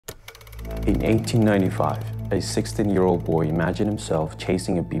In 1895, a 16-year-old boy imagined himself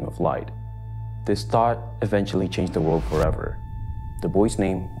chasing a beam of light. This thought eventually changed the world forever. The boy's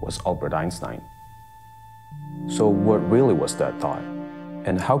name was Albert Einstein. So what really was that thought?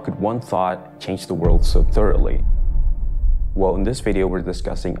 And how could one thought change the world so thoroughly? Well, in this video, we're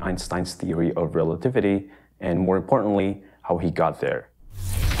discussing Einstein's theory of relativity and, more importantly, how he got there.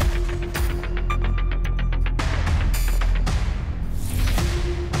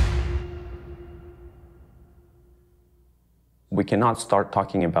 We cannot start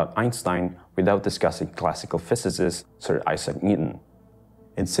talking about Einstein without discussing classical physicist Sir Isaac Newton.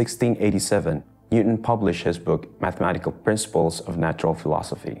 In 1687, Newton published his book Mathematical Principles of Natural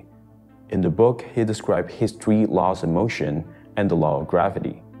Philosophy. In the book, he described his three laws of motion and the law of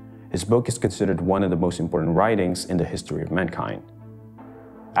gravity. His book is considered one of the most important writings in the history of mankind.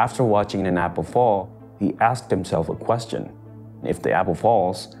 After watching an apple fall, he asked himself a question. If the apple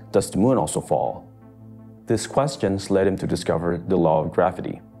falls, does the moon also fall? These questions led him to discover the law of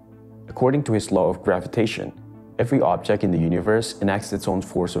gravity. According to his law of gravitation, every object in the universe enacts its own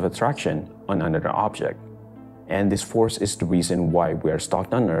force of attraction on another object. And this force is the reason why we are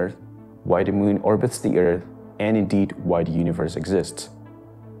stuck on Earth, why the moon orbits the Earth, and indeed why the universe exists.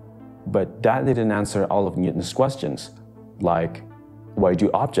 But that didn't answer all of Newton's questions, like why do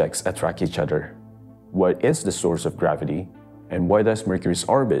objects attract each other? What is the source of gravity? And why does Mercury's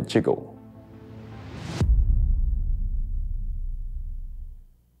orbit jiggle?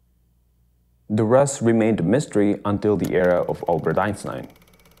 The rest remained a mystery until the era of Albert Einstein.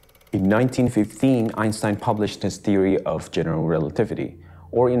 In 1915, Einstein published his theory of general relativity,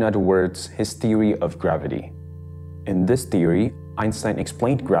 or in other words, his theory of gravity. In this theory, Einstein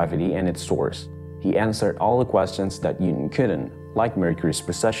explained gravity and its source. He answered all the questions that Newton couldn't, like Mercury's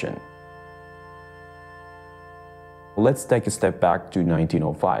precession. Let's take a step back to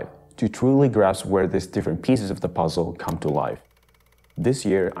 1905 to truly grasp where these different pieces of the puzzle come to life. This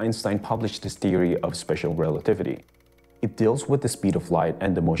year, Einstein published his theory of special relativity. It deals with the speed of light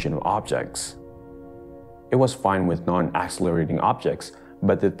and the motion of objects. It was fine with non-accelerating objects,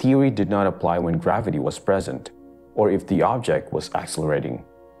 but the theory did not apply when gravity was present, or if the object was accelerating.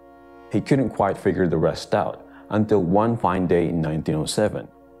 He couldn't quite figure the rest out until one fine day in 1907.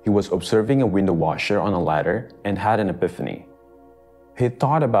 He was observing a window washer on a ladder and had an epiphany. He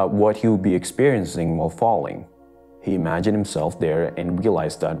thought about what he would be experiencing while falling. He imagined himself there and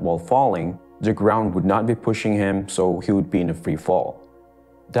realized that while falling, the ground would not be pushing him, so he would be in a free fall.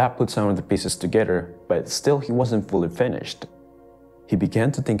 That put some of the pieces together, but still he wasn't fully finished. He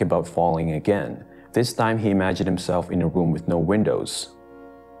began to think about falling again. This time he imagined himself in a room with no windows.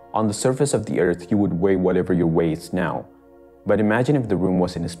 On the surface of the Earth, you would weigh whatever your weight is now. But imagine if the room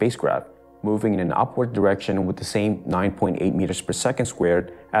was in a spacecraft, moving in an upward direction with the same 9.8 meters per second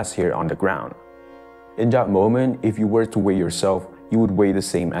squared as here on the ground. In that moment, if you were to weigh yourself, you would weigh the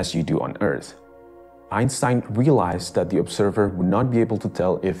same as you do on Earth. Einstein realized that the observer would not be able to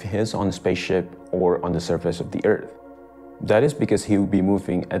tell if he is on a spaceship or on the surface of the Earth. That is because he would be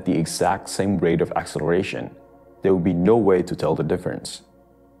moving at the exact same rate of acceleration. There would be no way to tell the difference.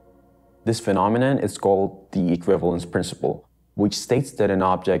 This phenomenon is called the equivalence principle, which states that an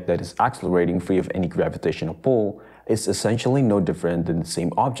object that is accelerating free of any gravitational pull is essentially no different than the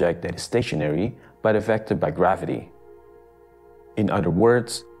same object that is stationary but affected by gravity. In other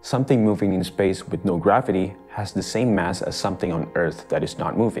words, something moving in space with no gravity has the same mass as something on Earth that is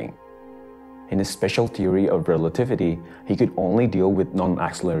not moving. In his special theory of relativity, he could only deal with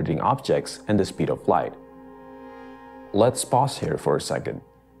non-accelerating objects and the speed of light. Let's pause here for a second.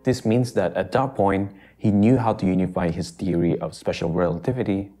 This means that at that point, he knew how to unify his theory of special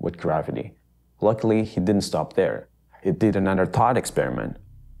relativity with gravity. Luckily, he didn't stop there. He did another thought experiment.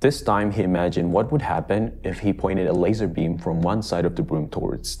 This time, he imagined what would happen if he pointed a laser beam from one side of the room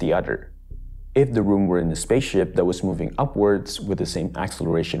towards the other. If the room were in a spaceship that was moving upwards with the same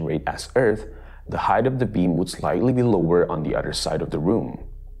acceleration rate as Earth, the height of the beam would slightly be lower on the other side of the room.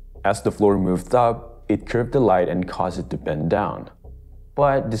 As the floor moved up, it curved the light and caused it to bend down.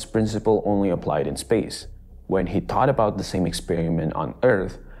 But this principle only applied in space. When he thought about the same experiment on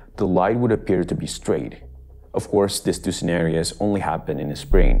Earth, the light would appear to be straight. Of course, these two scenarios only happen in his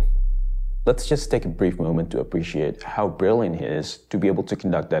brain. Let's just take a brief moment to appreciate how brilliant he is to be able to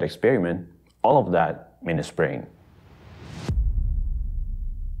conduct that experiment, all of that in his brain.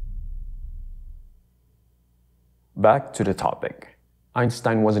 Back to the topic.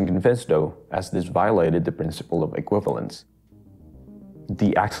 Einstein wasn't convinced though, as this violated the principle of equivalence.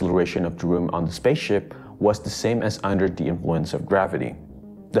 The acceleration of the room on the spaceship was the same as under the influence of gravity.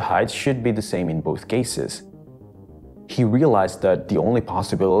 The height should be the same in both cases. He realized that the only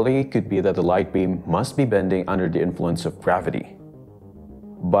possibility could be that the light beam must be bending under the influence of gravity.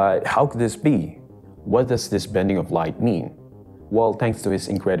 But how could this be? What does this bending of light mean? Well, thanks to his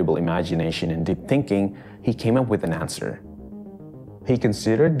incredible imagination and deep thinking, he came up with an answer. He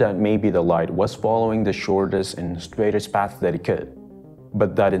considered that maybe the light was following the shortest and straightest path that it could,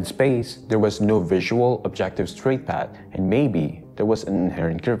 but that in space there was no visual, objective straight path, and maybe there was an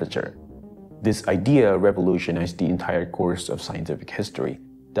inherent curvature. This idea revolutionized the entire course of scientific history,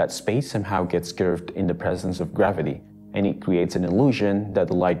 that space somehow gets curved in the presence of gravity, and it creates an illusion that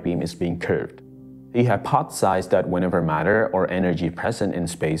the light beam is being curved. He hypothesized that whenever matter or energy is present in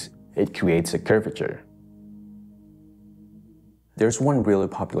space, it creates a curvature. There's one really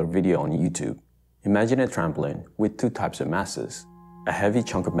popular video on YouTube. Imagine a trampoline with two types of masses, a heavy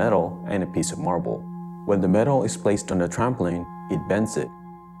chunk of metal and a piece of marble. When the metal is placed on the trampoline, it bends it.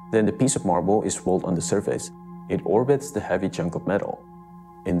 Then the piece of marble is rolled on the surface. It orbits the heavy chunk of metal.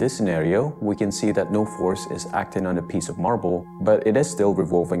 In this scenario, we can see that no force is acting on the piece of marble, but it is still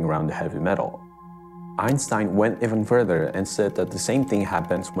revolving around the heavy metal. Einstein went even further and said that the same thing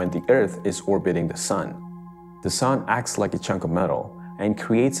happens when the Earth is orbiting the Sun. The Sun acts like a chunk of metal and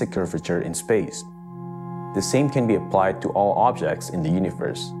creates a curvature in space. The same can be applied to all objects in the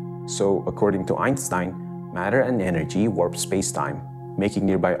universe. So, according to Einstein, matter and energy warp space-time, making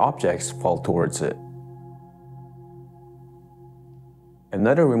nearby objects fall towards it.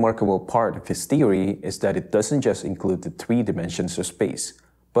 Another remarkable part of his theory is that it doesn't just include the three dimensions of space,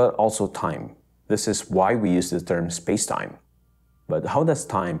 but also time. This is why we use the term space-time. But how does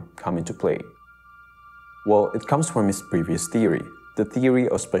time come into play? Well, it comes from his previous theory, the theory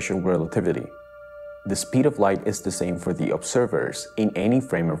of special relativity. The speed of light is the same for the observers in any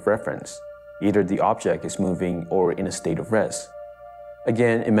frame of reference. Either the object is moving or in a state of rest.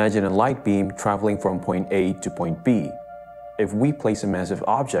 Again, imagine a light beam traveling from point A to point B. If we place a massive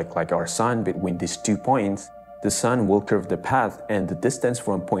object like our sun between these 2 points, the sun will curve the path and the distance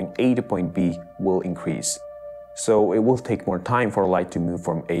from point A to point B will increase. So it will take more time for light to move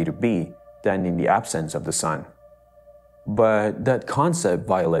from A to B than in the absence of the sun. But that concept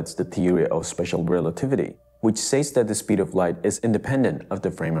violates the theory of special relativity, which says that the speed of light is independent of the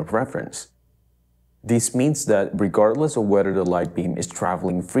frame of reference. This means that regardless of whether the light beam is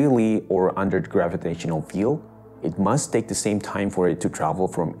traveling freely or under the gravitational field, it must take the same time for it to travel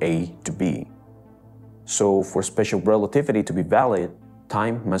from A to B. So for special relativity to be valid,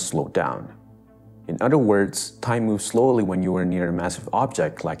 time must slow down. In other words, time moves slowly when you are near a massive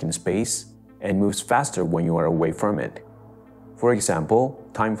object like in space, and moves faster when you are away from it. For example,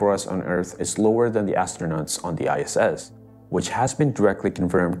 time for us on Earth is slower than the astronauts on the ISS, which has been directly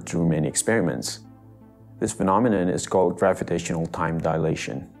confirmed through many experiments. This phenomenon is called gravitational time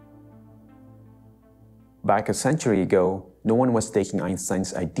dilation. Back a century ago, no one was taking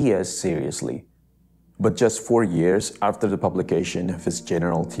Einstein's ideas seriously. But just 4 years after the publication of his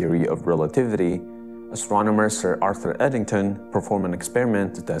general theory of relativity, astronomer Sir Arthur Eddington performed an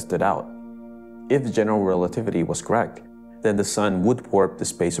experiment to test it out. If general relativity was correct, then the sun would warp the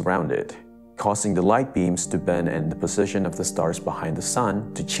space around it, causing the light beams to bend and the position of the stars behind the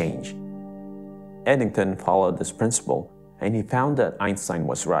sun to change. Eddington followed this principle, and he found that Einstein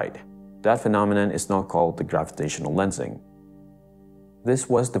was right. That phenomenon is now called the gravitational lensing. This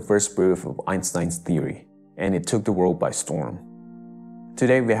was the first proof of Einstein's theory, and it took the world by storm.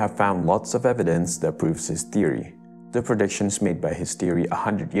 Today we have found lots of evidence that proves his theory. The predictions made by his theory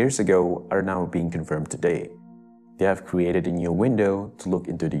 100 years ago are now being confirmed today. They have created a new window to look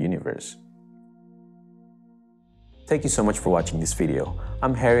into the universe. Thank you so much for watching this video.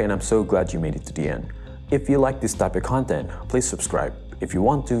 I'm Harry and I'm so glad you made it to the end. If you like this type of content, please subscribe. If you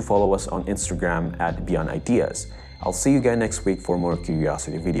want to, follow us on Instagram @BeyondIdeas. I'll see you guys next week for more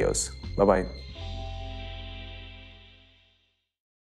curiosity videos. Bye bye.